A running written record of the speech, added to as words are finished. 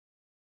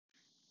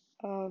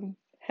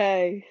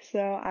Hey,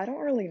 so I don't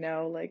really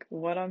know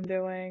what I'm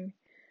doing.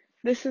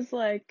 This is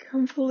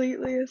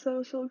completely a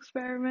social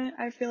experiment.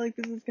 I feel like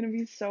this is gonna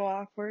be so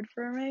awkward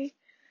for me,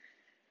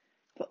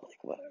 but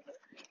whatever.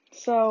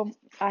 So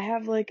I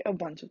have a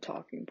bunch of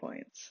talking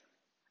points.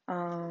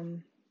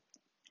 Um,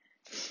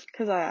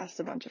 because I asked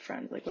a bunch of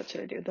friends what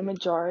should I do? The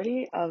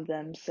majority of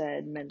them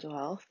said mental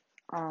health.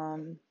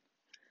 Um,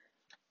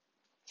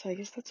 so I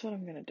guess that's what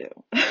I'm gonna do.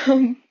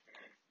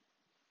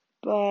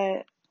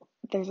 But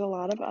there's a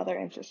lot of other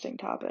interesting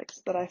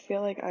topics that I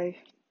feel like I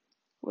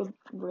would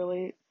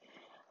really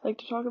like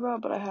to talk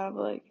about, but I have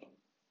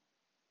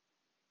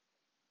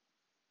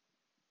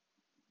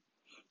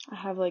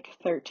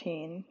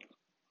 13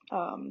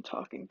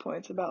 talking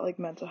points about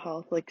mental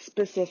health,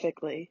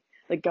 specifically,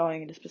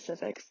 going into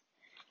specifics.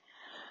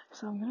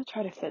 So I'm gonna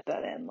try to fit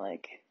that in I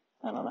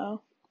don't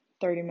know,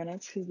 30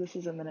 minutes because this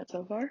is a minute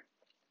so far.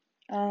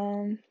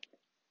 Um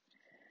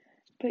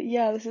but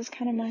yeah, this is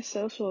kind of my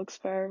social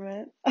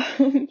experiment.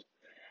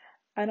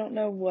 I don't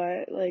know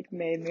what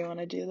made me want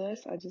to do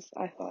this.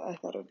 I thought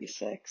it would be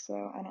sick, so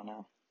I don't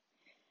know.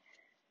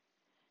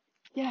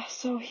 Yeah,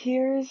 so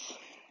here's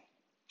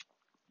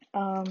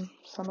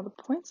some of the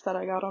points that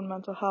I got on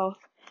mental health.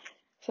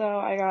 So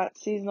I got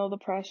seasonal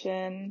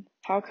depression,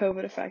 how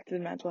COVID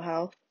affected mental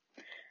health,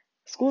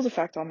 school's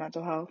effect on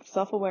mental health,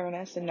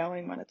 self-awareness and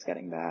knowing when it's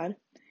getting bad,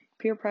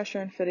 peer pressure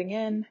and fitting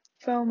in,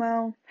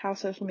 FOMO, how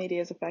social media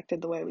has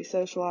affected the way we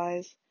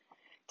socialize,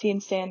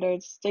 teen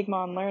standards, stigma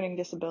on learning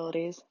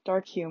disabilities,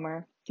 dark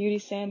humor, beauty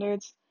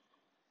standards,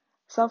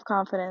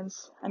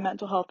 self-confidence, and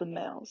mental health in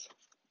males.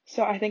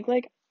 So I think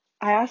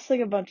I asked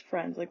a bunch of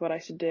friends what I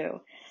should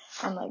do,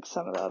 and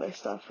some of the other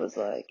stuff was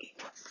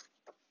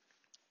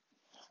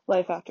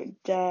life after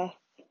death,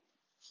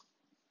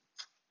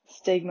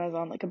 stigmas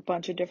on a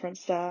bunch of different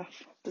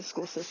stuff, the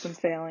school system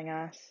failing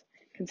us,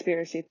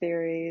 conspiracy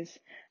theories,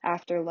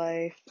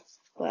 afterlife,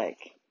 like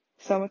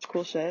so much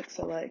cool shit.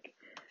 So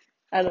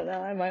I don't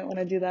know, I might want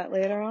to do that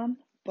later on,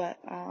 but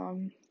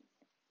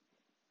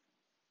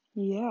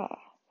yeah.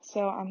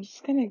 So I'm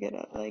just gonna get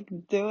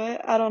it do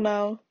it. I don't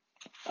know.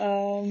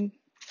 Um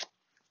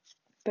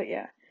but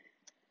yeah.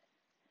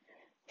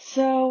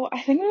 So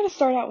I think I'm gonna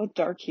start out with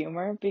dark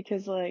humor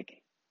because I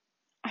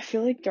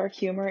feel like dark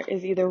humor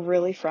is either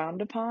really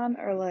frowned upon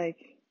or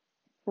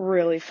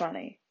really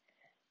funny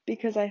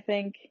because I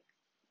think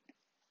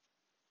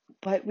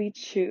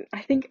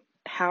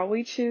how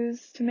we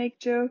choose to make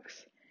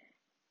jokes,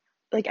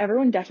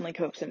 everyone definitely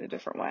copes in a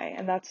different way,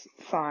 and that's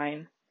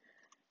fine.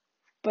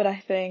 But I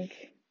think,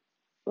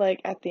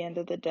 at the end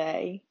of the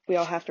day, we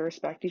all have to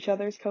respect each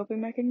other's coping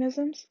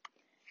mechanisms.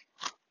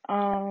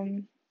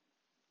 Um,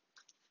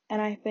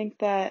 and I think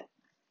that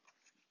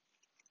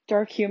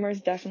dark humor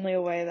is definitely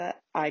a way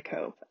that I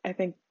cope. I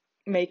think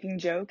making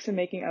jokes and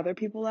making other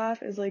people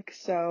laugh is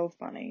so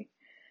funny.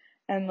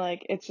 And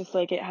it's just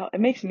it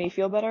makes me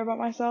feel better about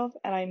myself,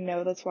 and I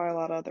know that's why a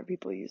lot of other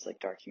people use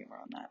dark humor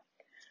on that.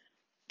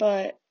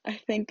 But I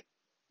think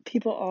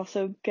people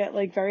also get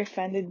very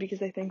offended because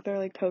they think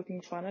they're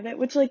poking fun at it,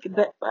 which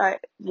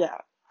yeah,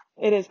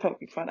 it is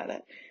poking fun at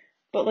it.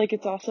 But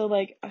it's also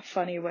a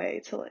funny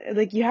way to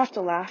you have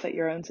to laugh at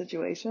your own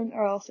situation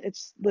or else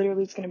it's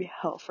literally it's gonna be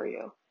hell for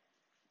you.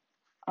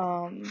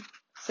 Um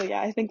so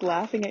yeah, I think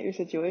laughing at your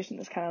situation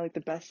is kind of the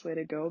best way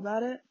to go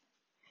about it.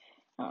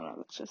 I don't know,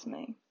 that's just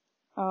me.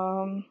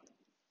 Um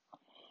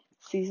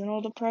Seasonal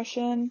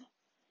depression.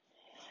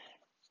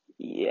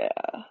 Yeah.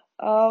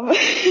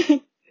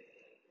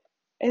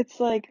 It's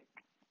so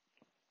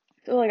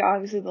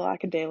obviously the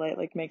lack of daylight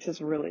makes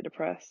us really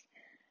depressed.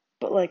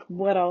 But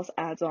what else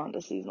adds on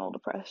to seasonal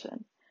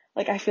depression?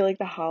 I feel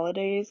the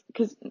holidays,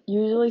 because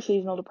usually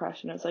seasonal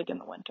depression is in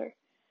the winter.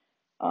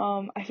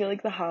 I feel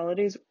the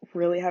holidays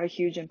really have a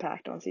huge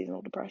impact on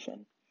seasonal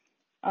depression.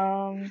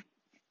 Um,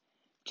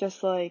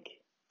 just cause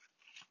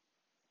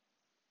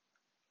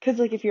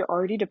if you're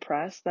already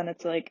depressed, then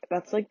it's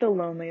that's the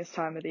loneliest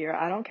time of the year.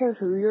 I don't care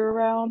who you're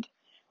around.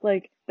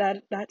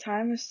 That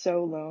time is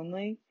so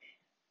lonely.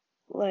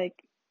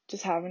 Like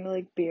just having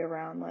to be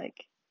around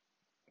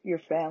your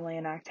family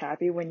and act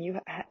happy when you're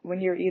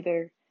when you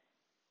either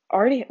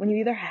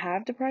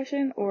have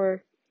depression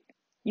or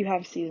you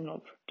have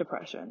seasonal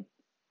depression.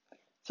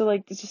 So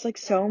there's just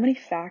so many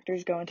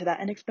factors go into that,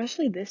 and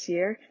especially this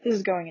year, this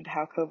is going into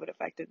how COVID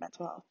affected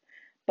mental health.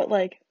 But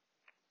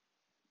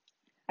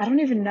I don't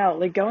even know.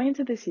 Going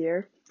into this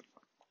year,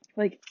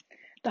 like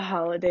the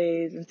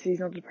holidays and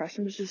seasonal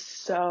depression was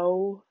just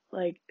so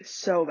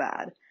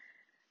bad.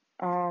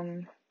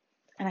 And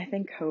I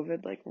think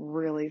COVID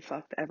really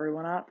fucked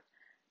everyone up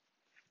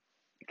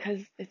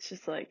because it's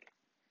just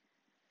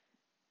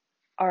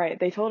all right,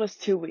 they told us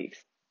 2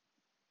 weeks.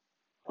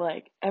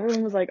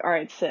 Everyone was all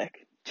right,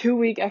 sick. 2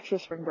 week extra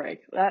spring break.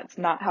 That's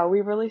not how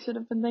we really should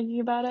have been thinking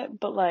about it,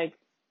 but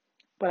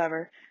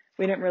whatever.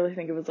 We didn't really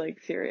think it was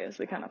serious.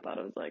 We kind of thought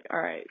it was all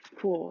right,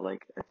 cool, a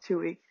 2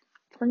 week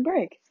spring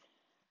break.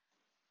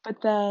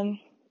 But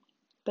then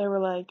they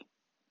were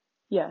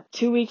yeah,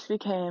 2 weeks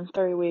became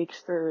 3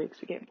 weeks, 3 weeks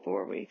became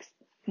 4 weeks.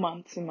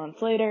 Months and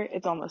months later,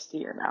 it's almost a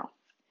year now.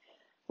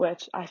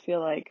 which I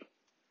feel like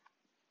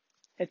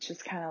it's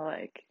just kind of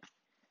like,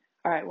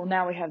 all right, well,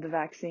 now we have the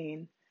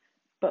vaccine,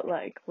 but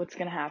like, what's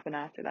going to happen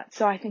after that?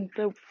 So I think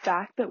the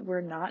fact that we're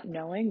not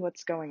knowing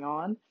what's going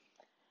on,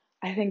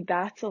 I think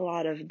that's a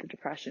lot of the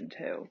depression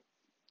too.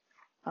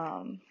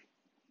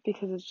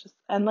 Because it's just,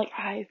 and like,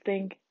 I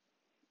think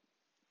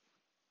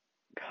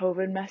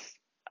COVID messed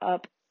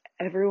up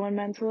everyone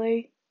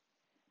mentally,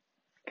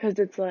 because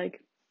it's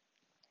like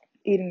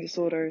eating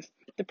disorders,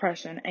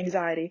 depression,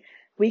 anxiety.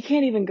 We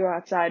can't even go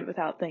outside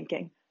without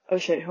thinking, oh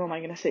shit, who am I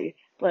going to see?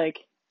 Like,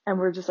 and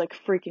we're just like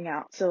freaking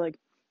out. So like,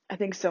 I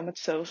think so much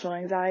social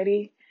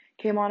anxiety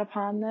came on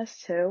upon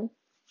this too.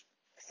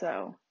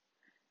 So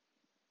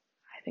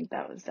I think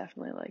that was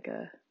definitely like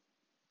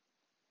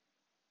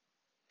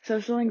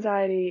social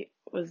anxiety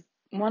was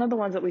one of the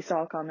ones that we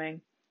saw coming.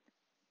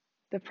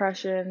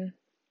 Depression,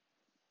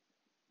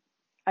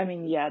 I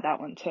mean, yeah, that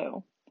one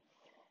too.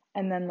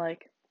 And then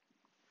like,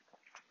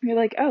 you're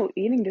like, oh,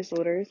 eating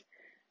disorders.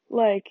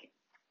 Like,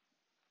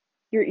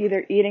 you're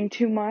either eating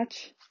too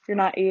much, you're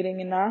not eating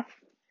enough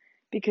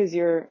because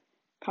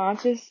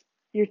conscious,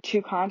 you're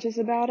too conscious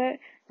about it,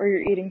 or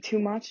you're eating too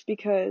much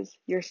because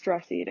you're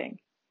stress eating.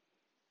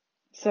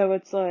 So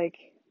it's like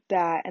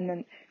that. And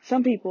then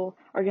some people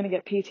are going to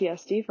get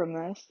PTSD from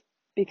this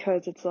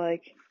because it's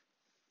like,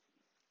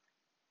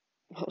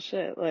 well,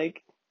 shit,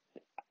 like,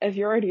 if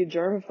you're already a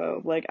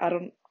germaphobe, like, I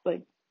don't,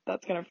 like,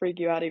 that's going to freak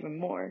you out even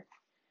more.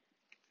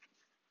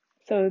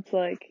 So it's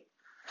like,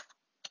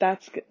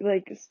 that's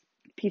like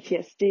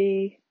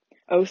PTSD,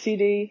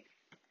 OCD,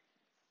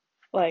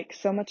 like,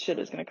 so much shit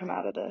is going to come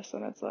out of this.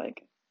 And it's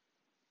like,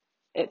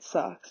 it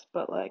sucks.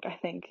 But like, I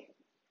think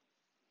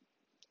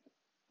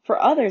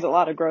for others, a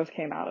lot of growth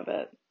came out of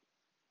it.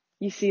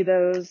 You see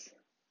those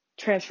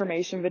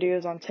transformation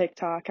videos on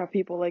TikTok, how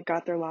people like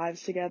got their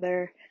lives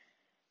together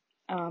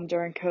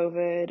during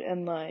COVID,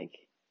 and like,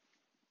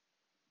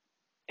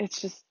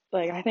 it's just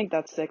like, I think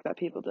that's sick that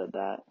people did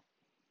that.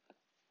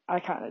 I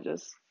kind of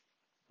just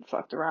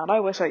fucked around.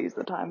 I wish I used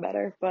the time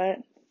better, but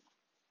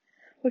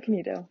what can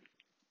you do?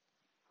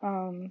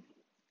 Um,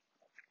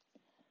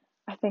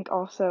 I think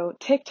also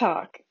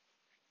TikTok.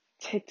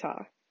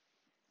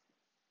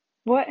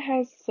 What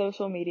has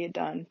social media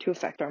done to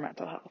affect our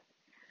mental health?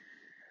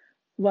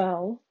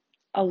 Well,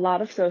 a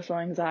lot of social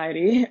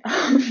anxiety.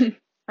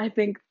 I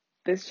think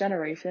this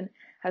generation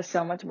has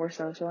so much more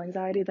social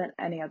anxiety than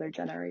any other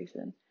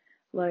generation.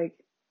 Like,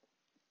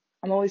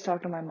 I'm always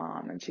talking to my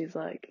mom, and she's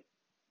like,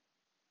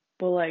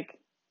 well, like,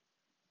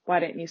 why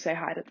didn't you say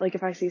hi to, like,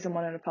 if I see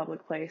someone in a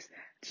public place,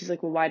 she's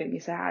like, well, why didn't you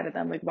say hi to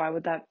them? Like, why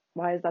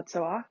is that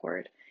so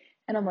awkward?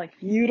 And I'm like,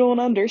 you don't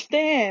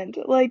understand.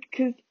 Like,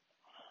 'cause,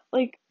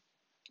 like,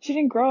 she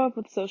didn't grow up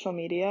with social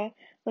media.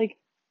 Like,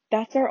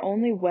 that's our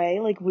only way,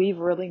 like, we've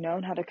really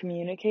known how to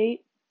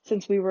communicate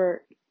since we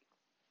were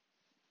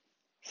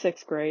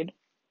 6th grade.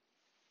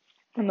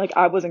 And like,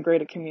 I wasn't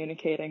great at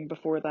communicating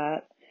before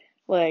that.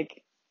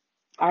 Like,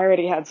 I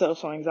already had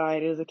social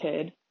anxiety as a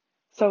kid.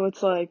 So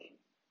it's like,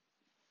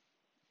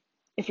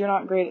 if you're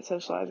not great at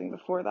socializing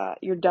before that,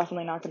 you're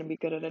definitely not going to be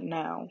good at it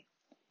now.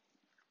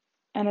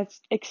 And it's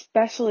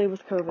especially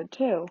with COVID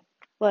too.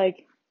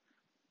 Like,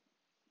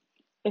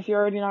 if you're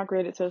already not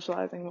great at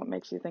socializing, what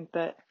makes you think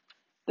that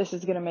this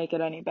is going to make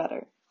it any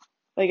better?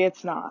 Like,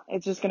 it's not.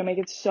 It's just going to make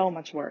it so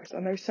much worse.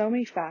 And there's so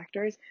many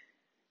factors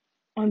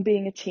on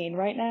being a teen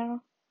right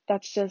now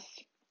that's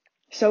just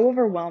so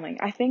overwhelming.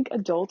 I think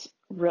adults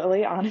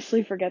really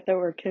honestly forget that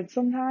we're kids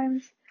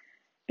sometimes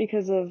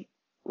because of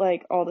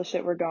like all the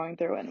shit we're going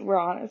through, and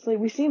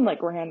we seem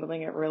like we're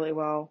handling it really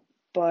well,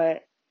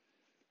 but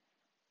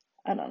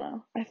I don't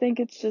know. I think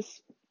it's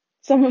just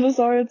some of us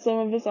are and some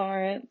of us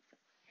aren't,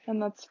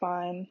 and that's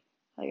fine.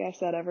 Like I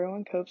said,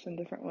 everyone copes in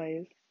different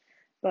ways,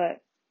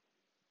 but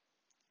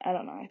I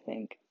don't know. I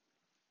think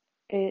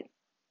it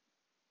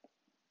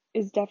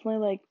is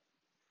definitely like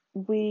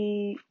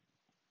we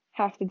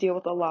have to deal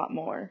with a lot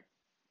more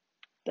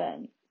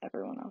than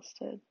everyone else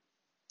did,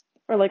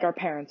 or like our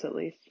parents at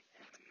least.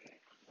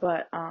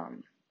 But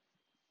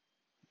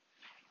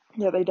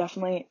yeah, they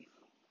definitely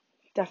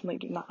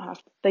do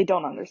not they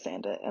don't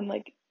understand it, and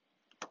like,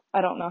 I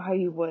don't know how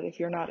you would if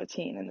you're not a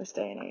teen in this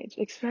day and age,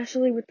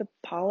 especially with the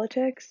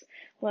politics.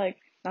 Like,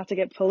 not to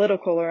get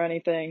political or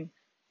anything,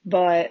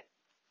 but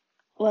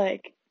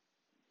like,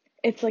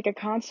 it's like a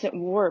constant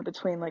war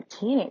between like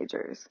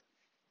teenagers.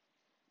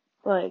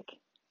 Like,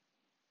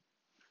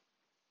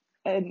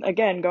 and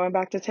again, going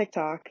back to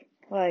TikTok,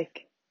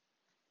 like,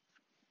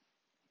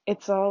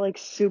 it's all like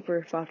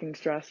super fucking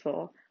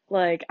stressful.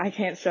 Like, I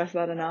can't stress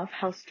that enough,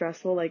 how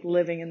stressful like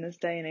living in this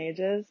day and age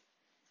is.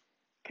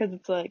 'Cause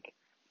it's like,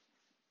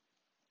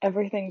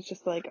 everything's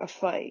just like a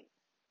fight,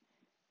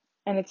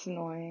 and it's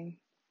annoying.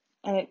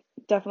 And it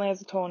definitely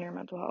has a toll on your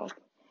mental health.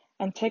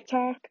 And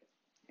TikTok,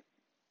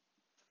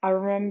 I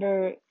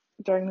remember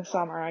during the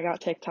summer I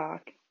got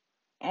TikTok,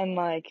 and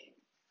like,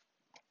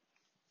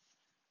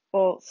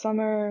 well,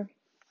 summer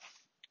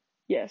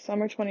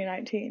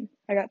 2019,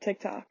 I got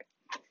TikTok,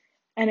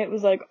 and it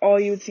was like all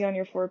you would see on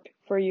your for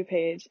you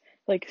page,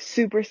 like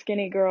super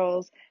skinny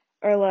girls,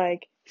 or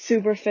like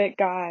super fit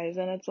guys,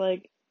 and it's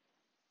like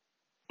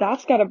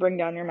that's got to bring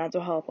down your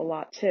mental health a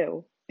lot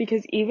too.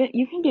 Because even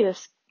you can be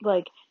this,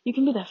 like, you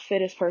can be the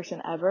fittest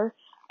person ever,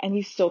 and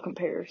you still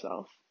compare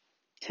yourself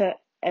to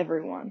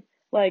everyone.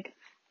 Like,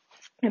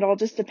 it all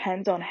just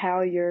depends on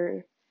how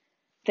you're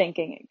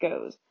thinking it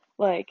goes.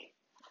 Like,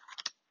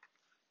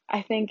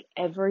 I think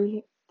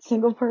every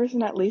single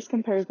person at least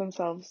compares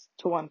themselves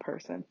to one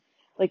person.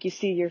 Like, you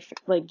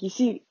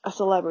see a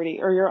celebrity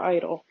or your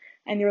idol,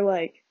 and you're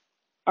like,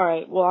 all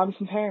right, well, I'm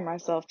comparing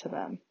myself to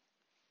them,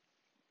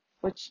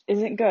 which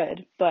isn't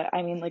good, but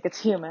I mean, like,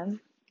 it's human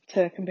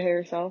to compare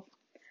yourself.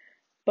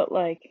 But,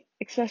 like,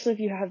 especially if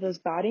you have those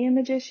body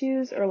image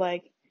issues or,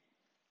 like,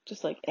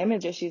 just, like,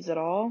 image issues at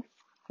all,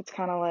 it's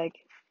kind of like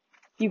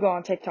you go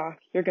on TikTok,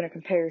 you're going to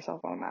compare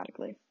yourself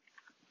automatically,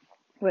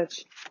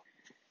 which,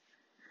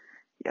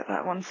 yeah,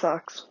 that one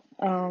sucks.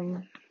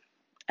 And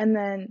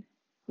then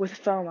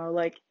with FOMO,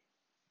 like,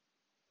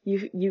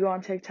 you go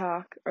on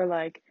TikTok or,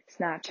 like,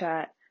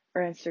 Snapchat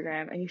or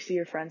Instagram and you see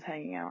your friends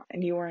hanging out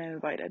and you weren't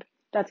invited.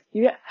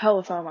 You get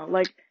hella FOMO.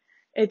 Like,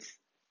 it's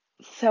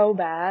so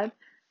bad.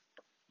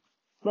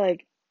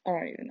 Like, I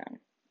don't even know.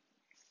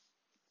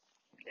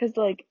 Cause,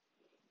 like,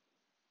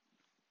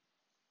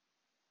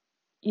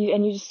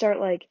 you just start,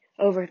 like,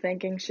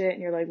 overthinking shit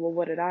and you're like, well,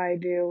 what did I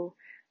do?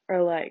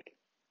 Or, like,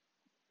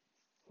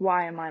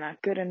 why am I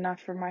not good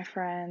enough for my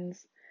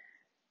friends?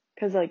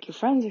 Cause, like, your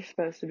friends are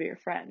supposed to be your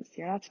friends.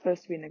 You're not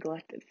supposed to be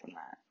neglected from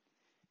that.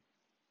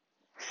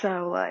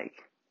 So, like,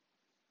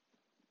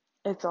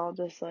 it's all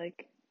just,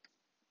 like,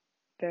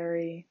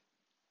 very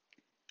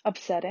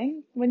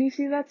upsetting when you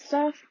see that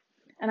stuff.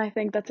 And I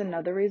think that's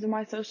another reason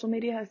why social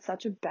media has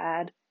such a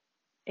bad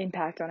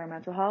impact on our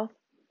mental health,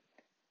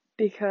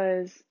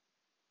 because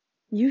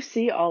you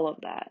see all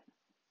of that.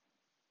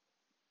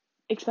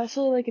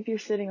 Especially like if you're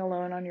sitting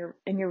alone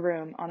in your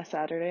room on a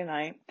Saturday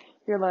night,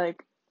 you're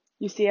like,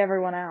 you see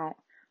everyone out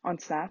on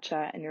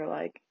Snapchat and you're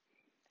like,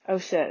 oh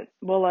shit,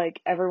 well, like,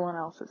 everyone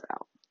else is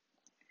out,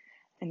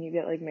 and you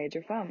get like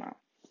major FOMO.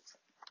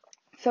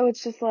 So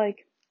it's just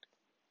like,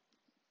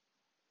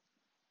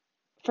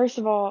 first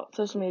of all,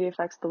 social media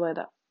affects the way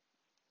that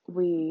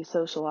we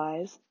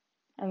socialize,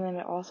 and then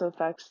it also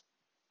affects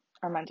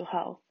our mental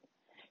health.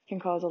 It can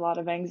cause a lot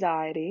of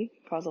anxiety,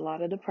 cause a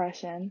lot of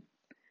depression.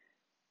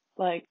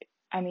 Like,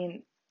 I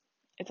mean,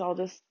 it's all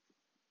just,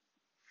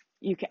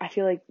 I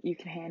feel like you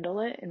can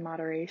handle it in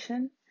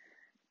moderation,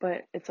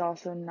 but it's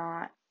also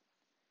not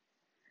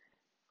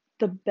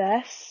the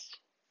best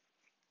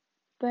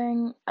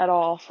thing at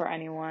all for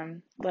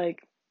anyone.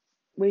 Like,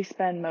 we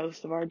spend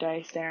most of our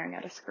day staring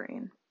at a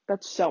screen.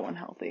 That's so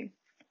unhealthy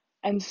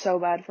and so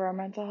bad for our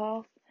mental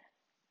health,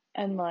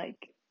 and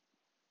like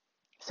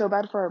so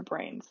bad for our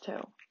brains too.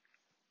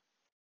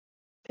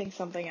 I think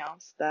something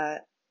else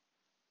that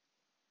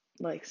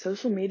like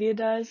social media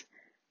does,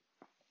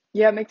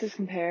 yeah, it makes us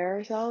compare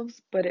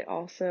ourselves, but it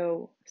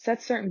also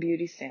sets certain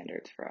beauty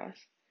standards for us,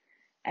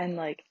 and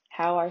like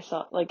how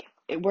like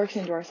it works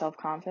into our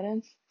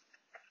self-confidence.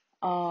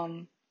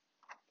 Um,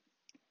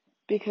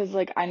 because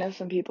like I know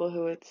some people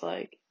who it's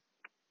like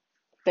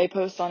they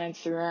post on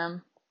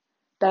Instagram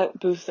that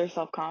boosts their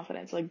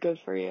self-confidence, like good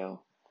for you.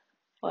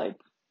 Like,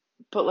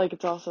 but like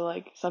it's also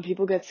like some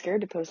people get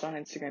scared to post on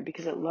Instagram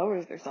because it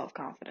lowers their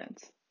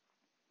self-confidence.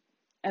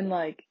 And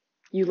like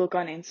you look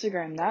on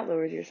Instagram, that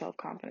lowers your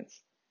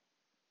self-confidence.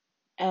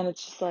 And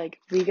it's just like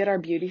we get our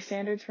beauty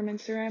standards from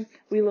Instagram.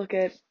 We look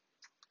at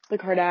the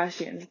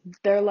Kardashians.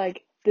 They're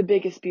like the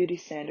biggest beauty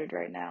standard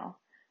right now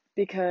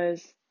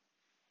because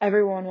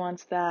everyone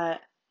wants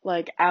that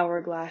like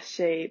hourglass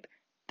shape,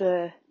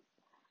 the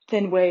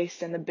thin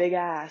waist and the big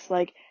ass.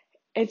 Like,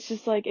 it's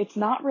just like, it's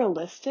not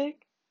realistic.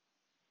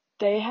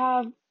 They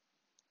have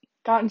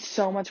gotten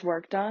so much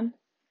work done.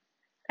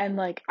 And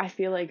like, I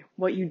feel like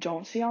what you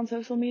don't see on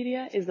social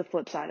media is the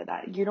flip side of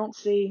that. You don't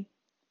see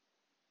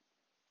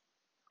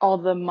all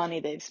the money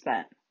they've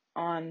spent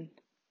on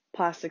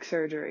plastic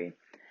surgery.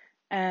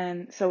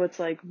 And so it's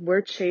like,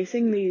 we're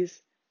chasing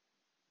these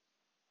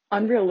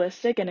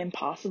unrealistic and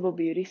impossible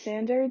beauty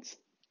standards,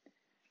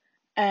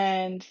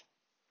 and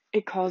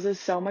it causes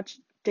so much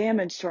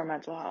damage to our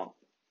mental health.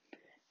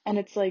 And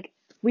it's like,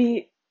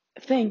 we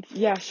think,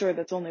 yeah, sure,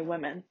 that's only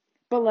women,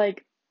 but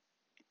like,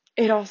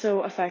 it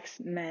also affects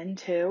men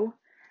too,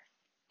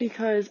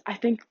 because I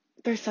think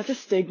there's such a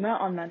stigma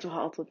on mental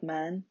health with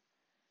men,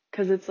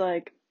 because it's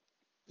like,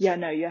 yeah,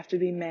 no, you have to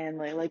be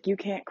manly, like, you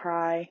can't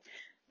cry,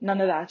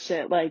 none of that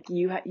shit, like,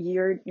 you're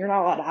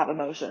not allowed to have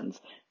emotions.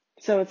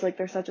 So it's like,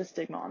 there's such a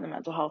stigma on the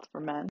mental health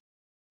for men.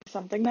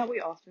 Something that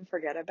we often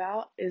forget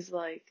about is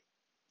like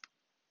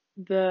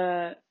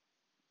the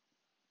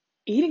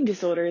eating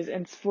disorders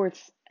in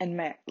sports and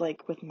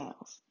like with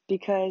males,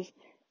 because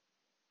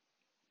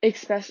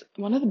especially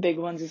one of the big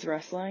ones is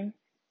wrestling.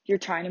 You're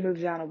trying to move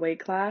down a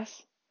weight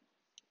class,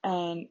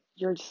 and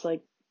you're just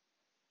like,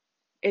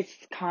 it's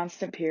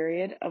constant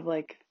period of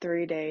like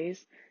 3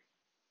 days.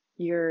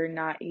 You're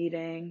not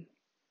eating.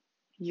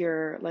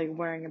 You're like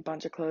wearing a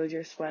bunch of clothes.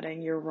 You're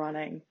sweating. You're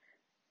running.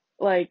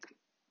 Like,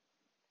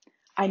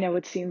 I know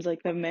it seems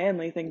like the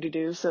manly thing to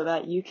do so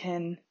that you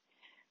can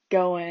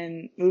go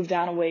and move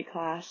down a weight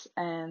class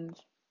and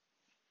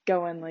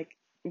go and like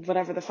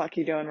whatever the fuck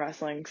you do in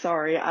wrestling.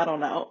 Sorry, I don't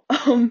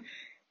know.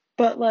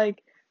 But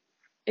like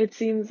it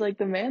seems like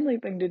the manly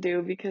thing to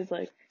do because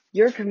like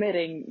you're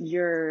committing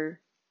your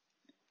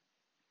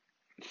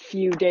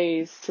few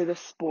days to the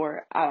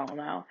sport. I don't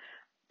know.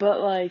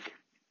 But like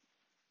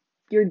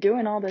you're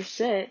doing all this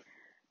shit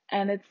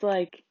and it's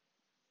like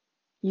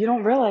you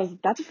don't realize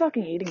that's a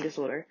fucking eating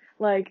disorder.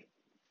 Like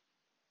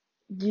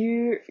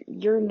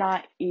you're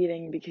not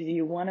eating because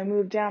you want to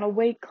move down a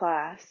weight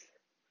class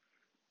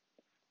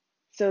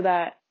so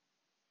that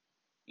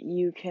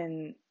you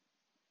can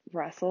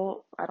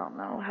wrestle. I don't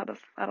know how the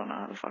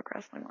fuck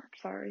wrestling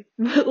works. Sorry.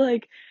 But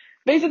like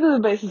basically the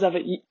basis of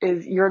it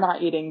is you're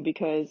not eating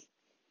because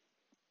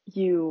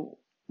you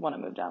want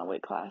to move down a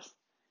weight class.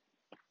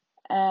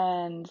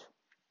 And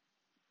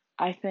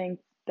I think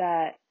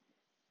that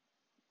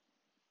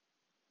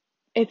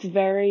it's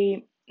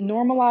very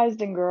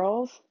normalized in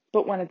girls,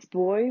 but when it's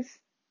boys,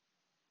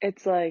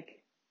 it's like,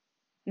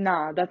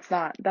 nah, that's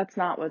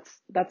not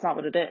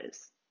what it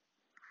is.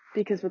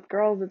 Because with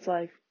girls, it's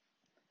like,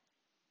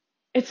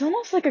 it's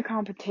almost like a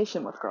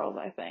competition with girls,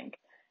 I think.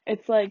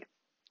 It's like,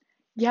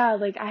 yeah,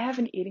 like I have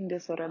an eating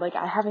disorder, like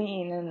I haven't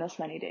eaten in this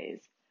many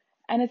days.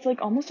 And it's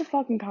like almost a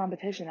fucking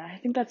competition. I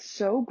think that's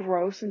so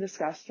gross and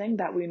disgusting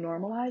that we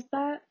normalize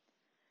that.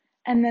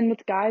 And then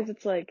with guys,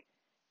 it's like,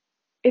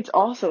 it's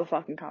also a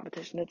fucking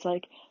competition. It's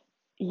like,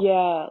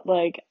 yeah,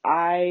 like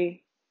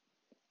I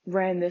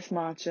ran this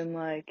much and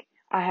like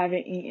I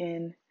haven't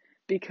eaten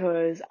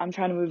because I'm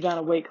trying to move down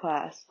a weight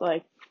class.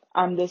 Like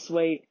I'm this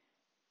weight,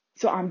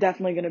 so I'm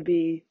definitely gonna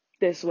be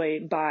this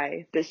weight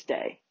by this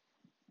day.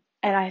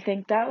 And I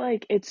think that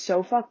like it's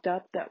so fucked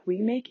up that we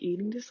make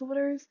eating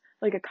disorders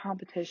like a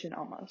competition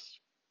almost.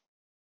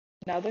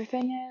 Another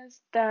thing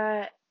is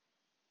that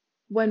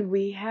when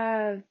we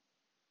have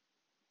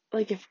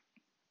like if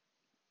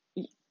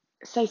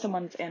say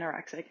someone's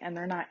anorexic and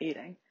they're not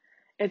eating,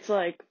 it's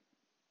like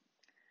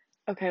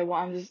okay, well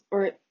I'm just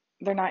or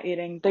they're not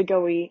eating, they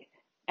go eat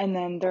and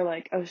then they're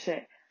like, "Oh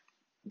shit,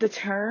 the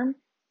term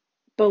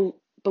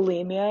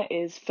bulimia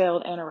is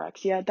failed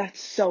anorexia."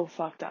 That's so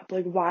fucked up.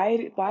 Like why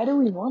do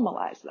we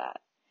normalize that?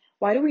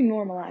 Why do we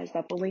normalize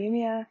that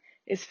bulimia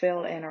is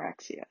failed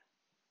anorexia?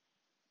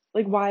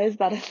 Like why is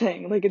that a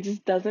thing? Like it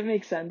just doesn't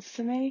make sense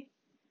to me.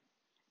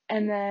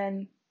 And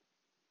then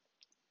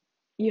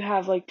you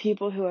have like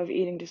people who have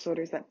eating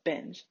disorders that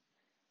binge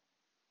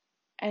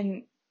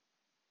and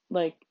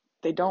like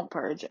they don't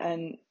purge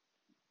and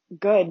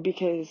good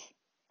because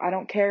I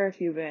don't care if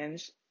you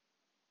binge.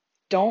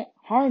 Don't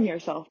harm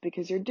yourself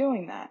because you're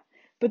doing that.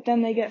 But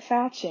then they get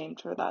fat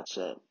shamed for that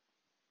shit.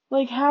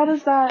 Like, how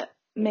does that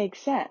make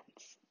sense?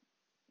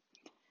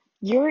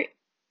 You're,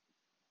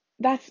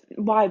 that's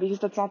why, because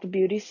that's not the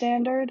beauty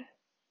standard.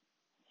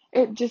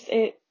 It just,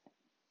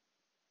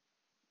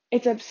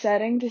 it's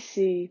upsetting to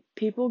see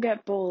people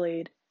get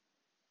bullied.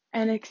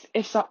 And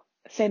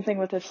same thing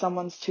with if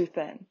someone's too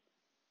thin.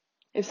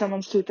 If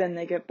someone's too thin,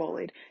 they get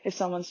bullied. If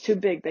someone's too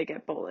big, they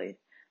get bullied.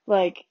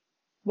 Like,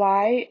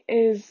 why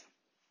is,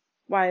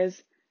 why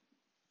is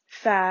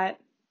fat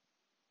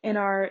in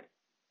our,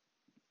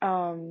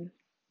 um,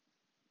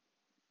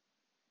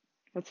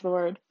 what's the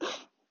word?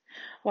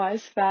 Why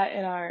is fat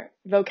in our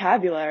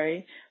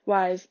vocabulary?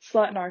 Why is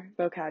slut in our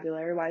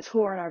vocabulary? Why is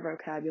whore in our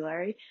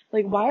vocabulary?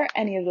 Like, why are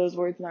any of those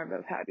words in our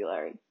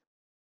vocabulary?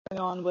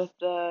 Going on with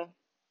the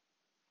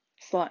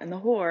slut and the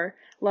whore,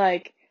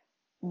 like,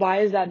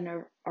 why is that in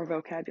our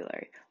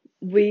vocabulary?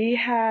 We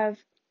have,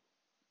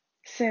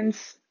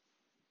 since,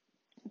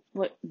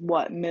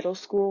 what, middle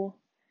school,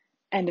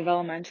 end of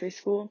elementary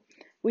school,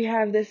 we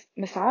have this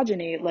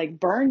misogyny, like,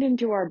 burned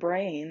into our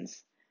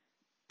brains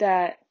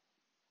that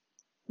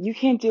you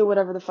can't do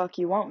whatever the fuck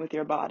you want with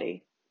your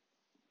body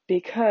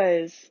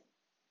because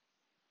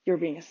you're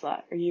being a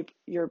slut or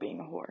you're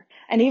being a whore.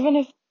 And even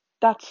if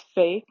that's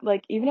fake,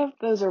 like even if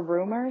those are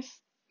rumors,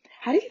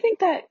 how do you think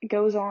that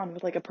goes on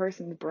with like a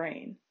person's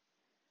brain?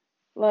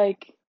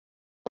 Like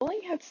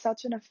bullying had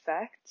such an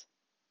effect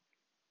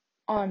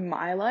on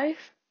my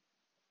life,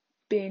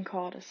 being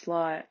called a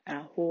slut and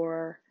a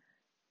whore,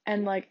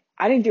 and like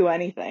I didn't do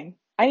anything.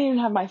 I didn't even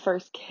have my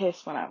first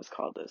kiss when I was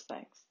called those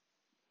things.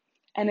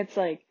 And it's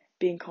like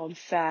being called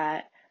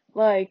fat.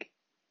 Like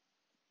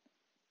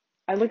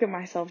I look at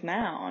myself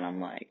now and I'm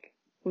like,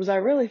 was I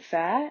really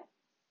fat?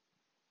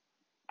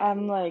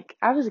 I'm like,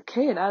 I was a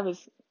kid. I was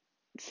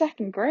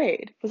second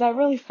grade. Was I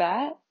really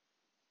fat?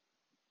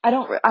 I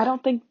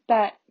don't think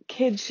that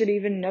kids should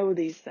even know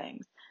these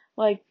things.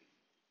 Like,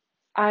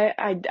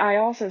 I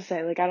also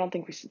say, like, I don't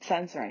think we should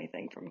censor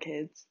anything from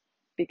kids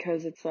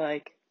because it's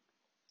like,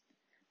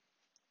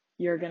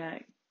 you're gonna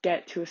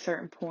get to a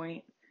certain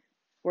point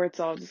where it's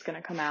all just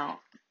gonna come out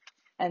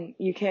and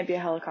you can't be a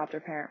helicopter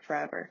parent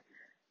forever.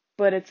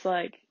 But it's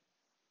like,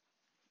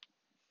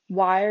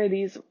 why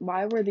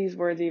were these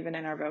words even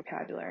in our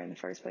vocabulary in the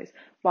first place?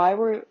 Why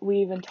were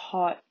we even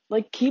taught,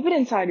 like, keep it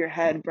inside your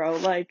head, bro.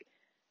 Like,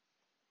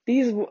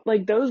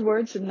 like those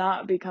words should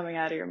not be coming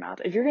out of your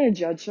mouth. If you're going to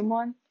judge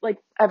someone, like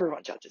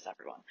everyone judges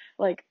everyone.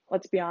 Like,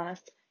 let's be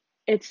honest.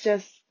 It's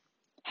just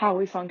how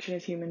we function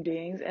as human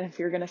beings. And if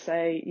you're going to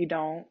say you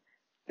don't,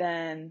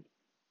 then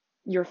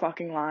you're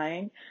fucking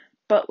lying.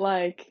 But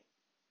like,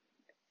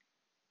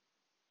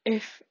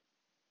 if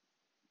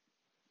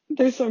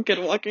there's some kid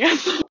walking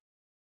outside,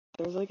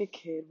 there's like a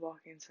kid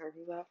walking in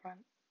circles out front,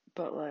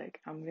 but like,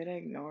 I'm going to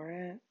ignore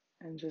it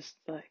and just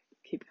like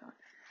keep going.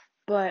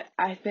 But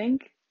I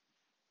think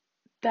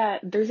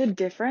that there's a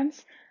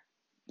difference.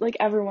 Like,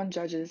 everyone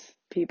judges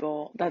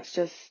people. That's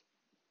just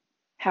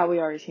how we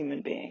are as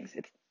human beings.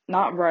 It's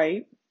not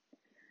right,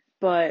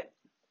 but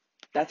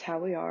that's how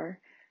we are.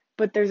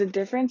 But there's a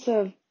difference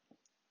of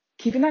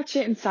keeping that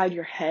shit inside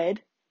your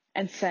head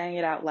and saying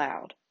it out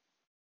loud.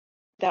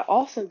 That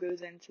also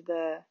goes into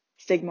the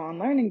stigma on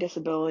learning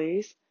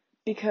disabilities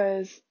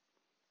because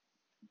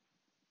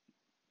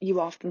you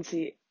often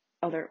see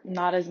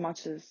not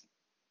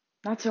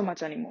so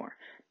much anymore,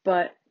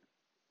 but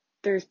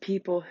there's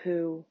people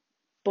who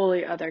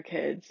bully other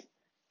kids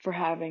for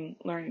having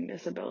learning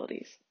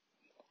disabilities.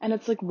 And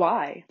it's like,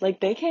 why?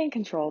 Like, they can't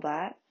control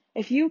that.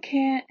 If you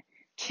can't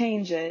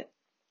change it,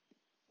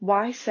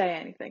 why say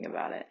anything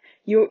about it?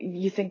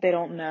 You think they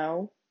don't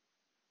know?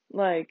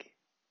 Like,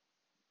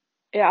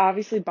 it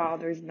obviously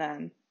bothers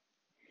them.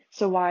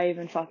 So why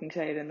even fucking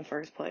say it in the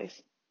first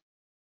place?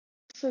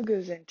 It also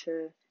goes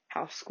into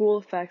how school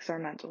affects our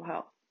mental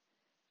health.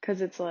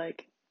 Because it's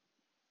like,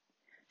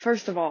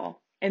 first of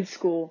all, in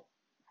school,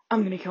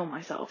 I'm gonna kill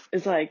myself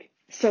is like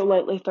so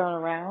lightly thrown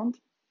around.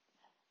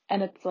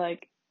 And it's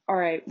like, all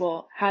right,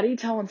 well, how do you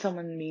tell when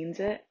someone means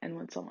it and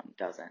when someone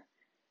doesn't?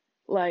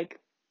 Like,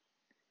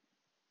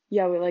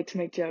 yeah, we like to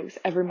make jokes.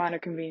 Every minor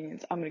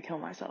convenience, I'm gonna kill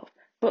myself.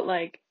 But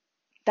like,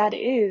 that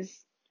is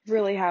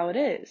really how it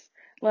is.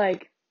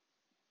 Like,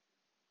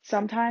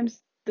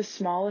 sometimes the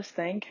smallest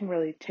thing can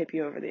really tip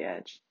you over the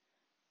edge.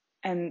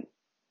 And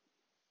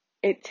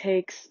it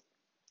takes,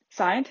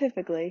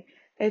 scientifically,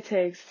 it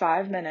takes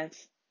 5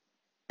 minutes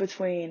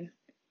between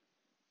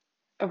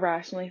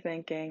irrationally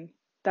thinking,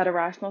 that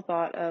irrational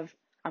thought of,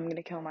 I'm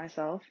gonna kill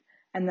myself,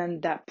 and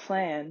then that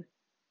plan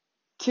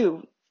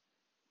to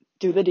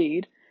do the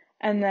deed,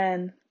 and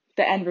then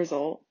the end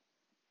result.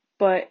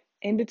 But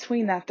in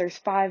between that, there's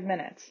 5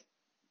 minutes.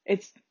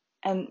 It's,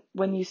 and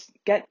when you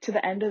get to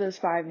the end of those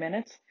 5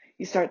 minutes,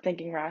 you start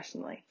thinking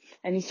rationally,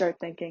 and you start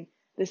thinking,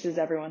 this is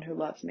everyone who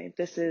loves me.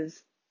 This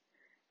is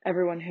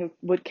everyone who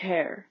would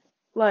care.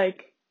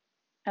 Like,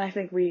 and I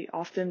think we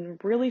often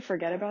really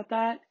forget about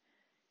that.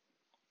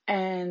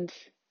 And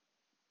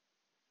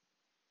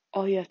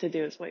all you have to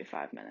do is wait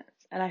 5 minutes.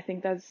 And I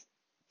think that's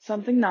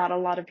something not a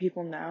lot of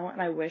people know.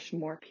 And I wish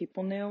more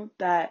people knew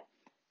that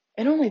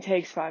it only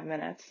takes 5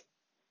 minutes.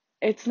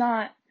 It's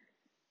not,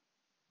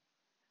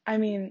 I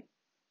mean,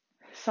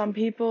 some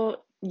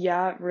people,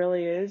 yeah, it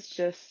really is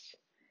just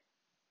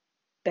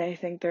they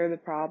think they're the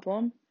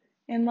problem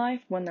in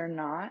life when they're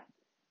not.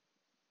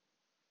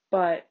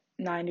 But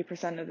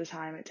 90% of the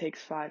time, it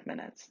takes 5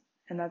 minutes.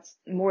 And that's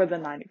more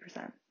than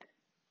 90%.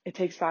 It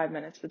takes 5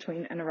 minutes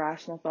between an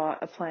irrational thought,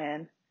 a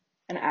plan,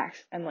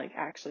 and like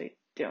actually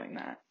doing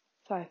that.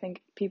 So I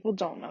think people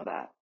don't know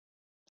that.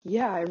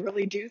 Yeah, I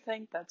really do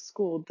think that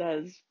school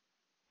does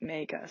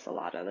make us a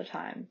lot of the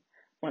time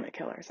want to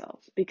kill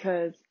ourselves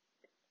because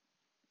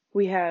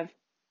we have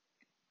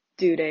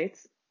due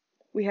dates,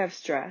 we have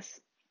stress,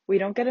 we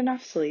don't get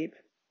enough sleep,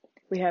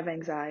 we have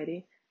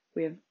anxiety,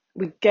 we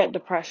get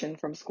depression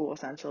from school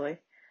essentially.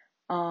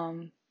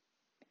 Um,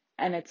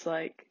 and it's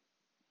like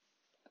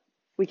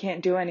we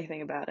can't do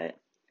anything about it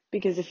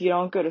because if you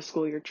don't go to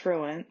school, you're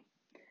truant.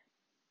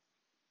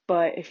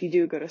 But if you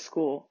do go to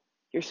school,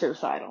 you're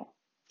suicidal.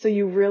 So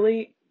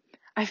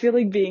I feel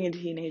like being a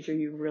teenager,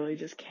 you really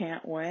just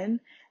can't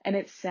win. And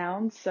it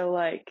sounds so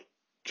like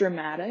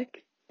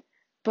dramatic,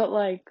 but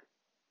like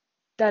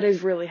that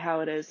is really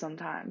how it is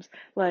sometimes.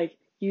 Like,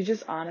 you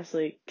just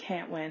honestly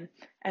can't win.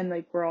 And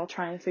like, we're all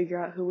trying to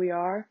figure out who we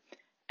are.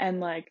 And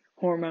like,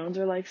 hormones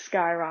are like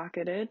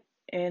skyrocketed,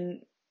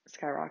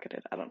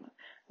 I don't know.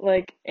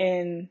 Like,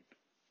 in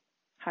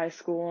high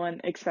school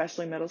and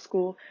especially middle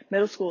school.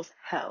 Middle school is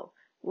hell.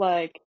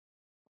 Like,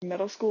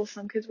 middle school,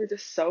 some kids were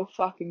just so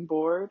fucking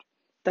bored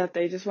that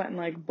they just went and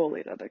like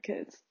bullied other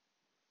kids.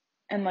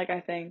 And like, I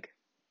think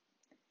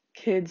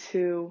kids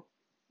who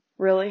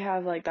really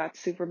have like that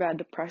super bad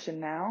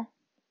depression now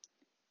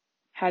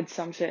had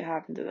some shit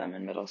happen to them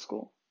in middle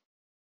school.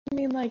 I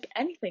mean, like,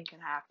 anything can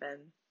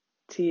happen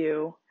to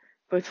you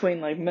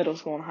between like middle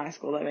school and high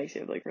school that makes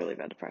you have like really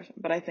bad depression.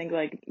 But I think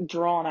like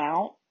drawn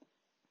out,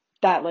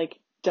 that like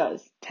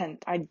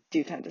I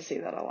do tend to see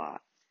that a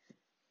lot.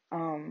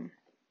 Um,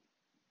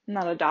 I'm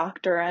not a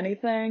doctor or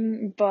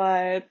anything,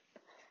 but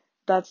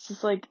that's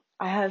just like,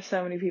 I have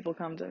so many people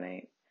come to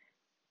me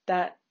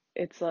that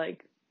it's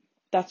like,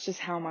 that's just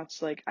how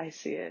much like I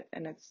see it.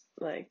 And it's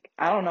like,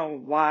 I don't know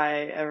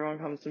why everyone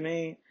comes to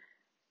me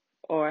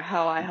or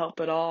how I help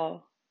at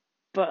all,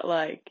 but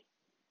like,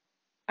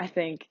 I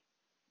think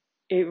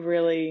it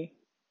really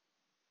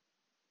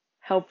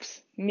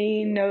helps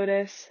me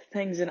notice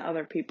things in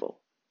other people.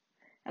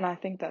 And I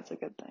think that's a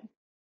good thing.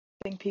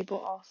 I think people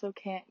also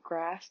can't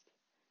grasp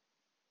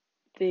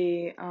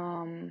the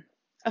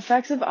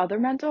effects of other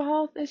mental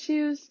health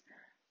issues.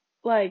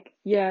 Like,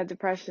 yeah,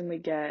 depression we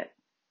get,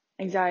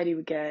 anxiety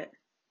we get,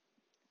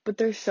 but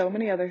there's so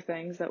many other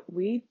things that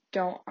we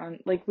don't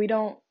we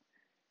don't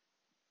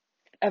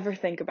ever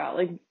think about.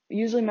 Like,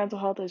 usually mental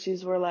health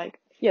issues were like,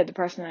 yeah,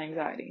 depression and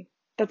anxiety.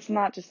 That's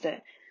not just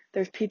it.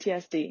 There's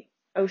PTSD,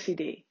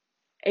 OCD,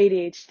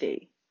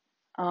 ADHD.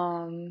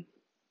 Um,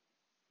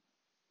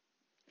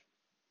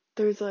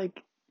 there's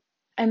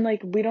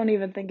we don't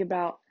even think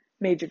about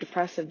major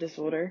depressive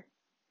disorder.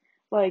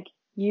 Like,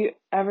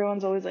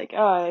 everyone's always like,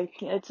 oh,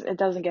 it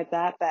doesn't get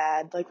that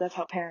bad. Like, that's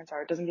how parents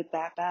are. It doesn't get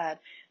that bad.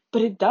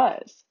 But it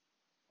does.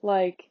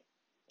 Like,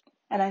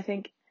 and I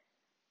think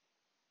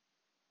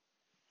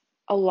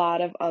a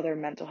lot of other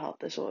mental health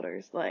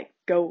disorders, like,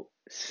 go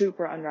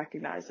super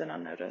unrecognized and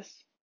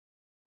unnoticed.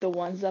 The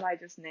ones that I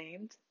just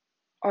named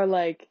are,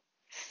 like,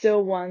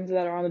 still ones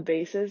that are on the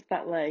basis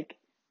that, like,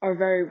 are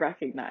very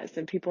recognized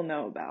and people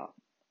know about.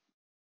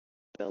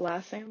 The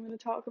last thing I'm going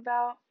to talk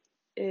about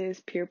is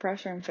peer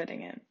pressure and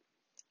fitting in.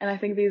 And I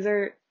think these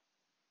are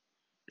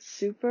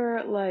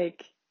super,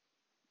 like,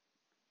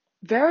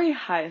 very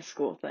high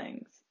school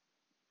things.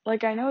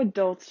 Like, I know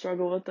adults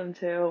struggle with them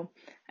too,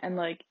 and,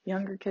 like,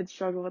 younger kids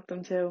struggle with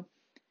them too.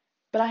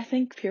 But I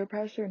think peer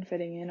pressure and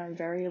fitting in are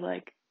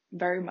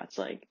very much,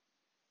 like,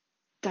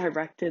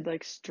 directed,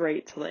 like,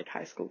 straight to, like,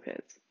 high school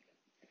kids.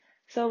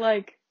 So,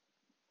 like,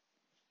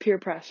 peer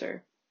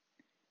pressure.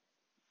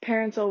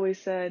 Parents always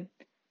said,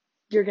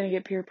 you're gonna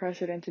get peer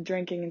pressured into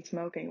drinking and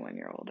smoking when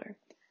you're older.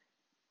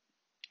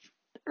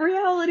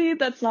 Reality,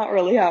 that's not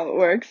really how it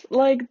works.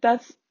 Like,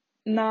 that's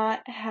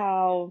not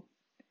how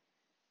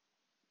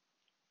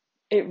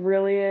it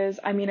really is.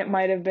 I mean, it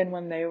might have been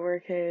when they were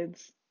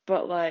kids,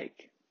 but,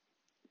 like,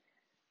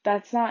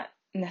 that's not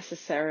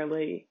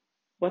necessarily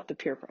what the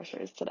peer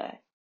pressure is today.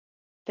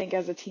 I think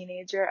as a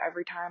teenager,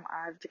 every time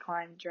I've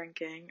declined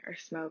drinking or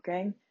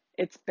smoking,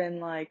 it's been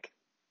like,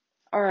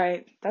 all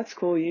right, that's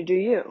cool, you do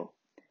you.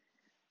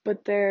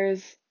 But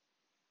that's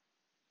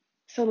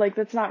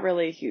not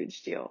really a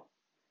huge deal.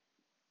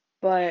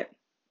 But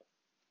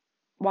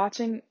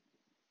watching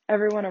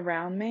everyone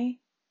around me,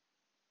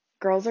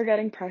 girls are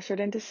getting pressured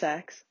into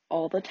sex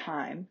all the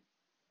time,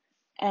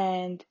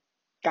 and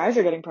guys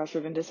are getting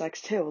pressured into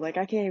sex too. Like,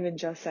 I can't even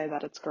just say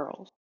that it's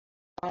girls.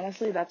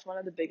 Honestly, that's one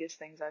of the biggest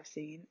things I've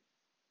seen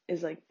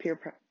is, like,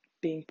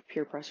 being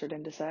peer pressured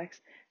into sex.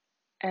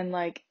 And,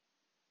 like,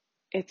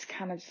 it's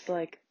kind of just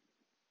like,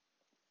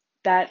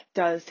 that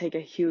does take a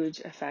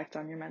huge effect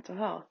on your mental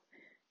health,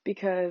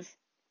 because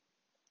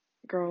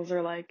girls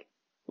are like,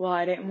 well,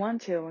 I didn't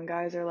want to, and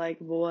guys are like,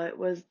 well, what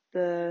was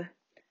the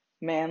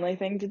manly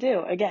thing to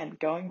do? Again,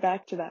 going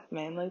back to that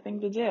manly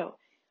thing to do.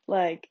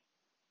 Like,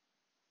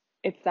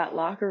 it's that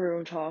locker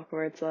room talk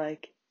where it's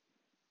like,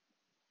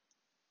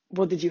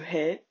 well, did you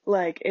hit?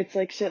 Like, it's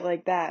like shit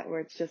like that, where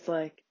it's just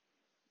like,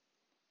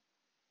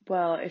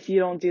 well, if you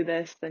don't do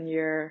this, then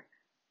you're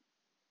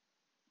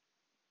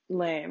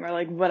lame, or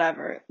like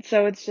whatever.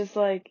 So it's just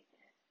like,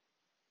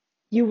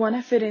 you want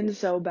to fit in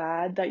so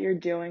bad that you're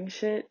doing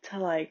shit to,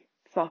 like,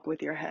 fuck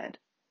with your head.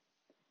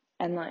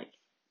 And, like,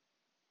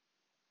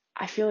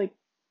 I feel like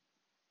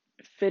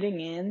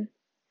fitting in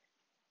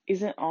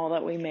isn't all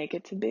that we make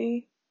it to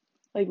be.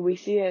 Like, we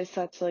see it as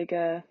such, like,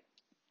 a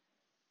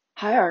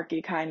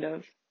hierarchy kind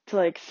of to,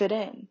 like, fit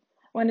in,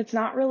 when it's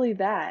not really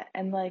that.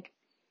 And, like,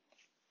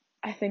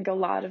 I think a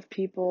lot of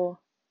people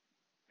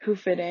who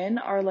fit in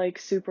are, like,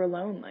 super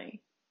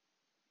lonely.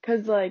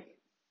 'Cause, like,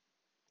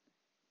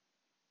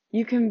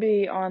 you can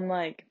be on,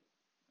 like,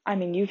 I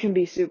mean, you can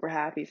be super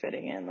happy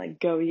fitting in, like,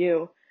 go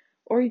you.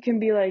 Or you can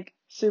be, like,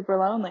 super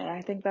lonely. And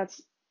I think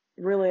that's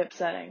really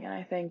upsetting. And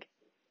I think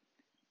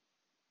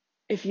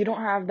if you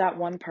don't have that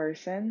one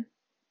person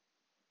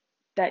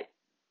that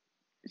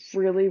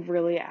really,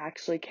 really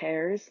actually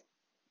cares,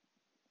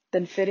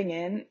 then fitting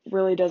in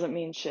really doesn't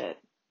mean shit.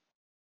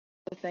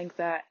 I think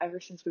that ever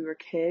since we were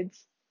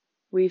kids,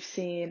 we've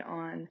seen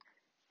on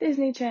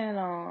Disney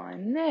Channel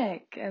and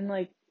Nick and,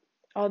 like,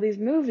 all these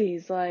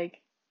movies, like,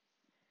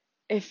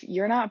 if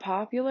you're not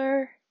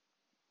popular,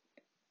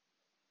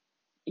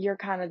 you're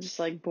kind of just,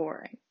 like,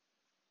 boring.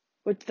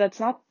 Which that's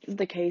not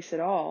the case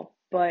at all,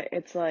 but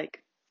it's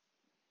like,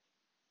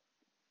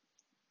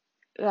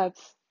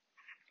 that's,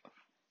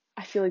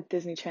 I feel like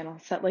Disney Channel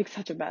set, like,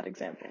 such a bad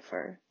example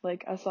for,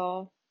 like, us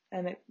all,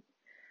 and it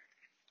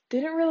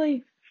didn't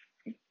really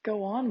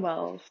go on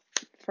well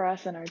for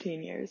us in our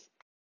teen years.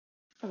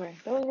 Okay,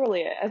 that was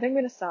really it. I think I'm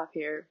gonna stop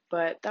here,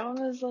 but that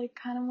one was, like,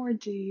 kind of more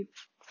deep.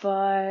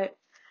 But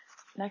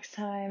next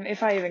time,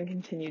 if I even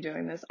continue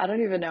doing this, I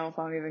don't even know if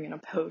I'm even gonna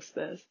post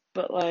this,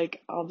 but,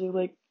 like, I'll do,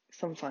 like,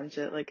 some fun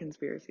shit, like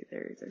conspiracy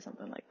theories or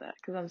something like that,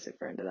 because I'm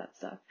super into that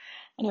stuff.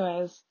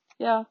 Anyways,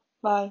 yeah,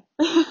 bye.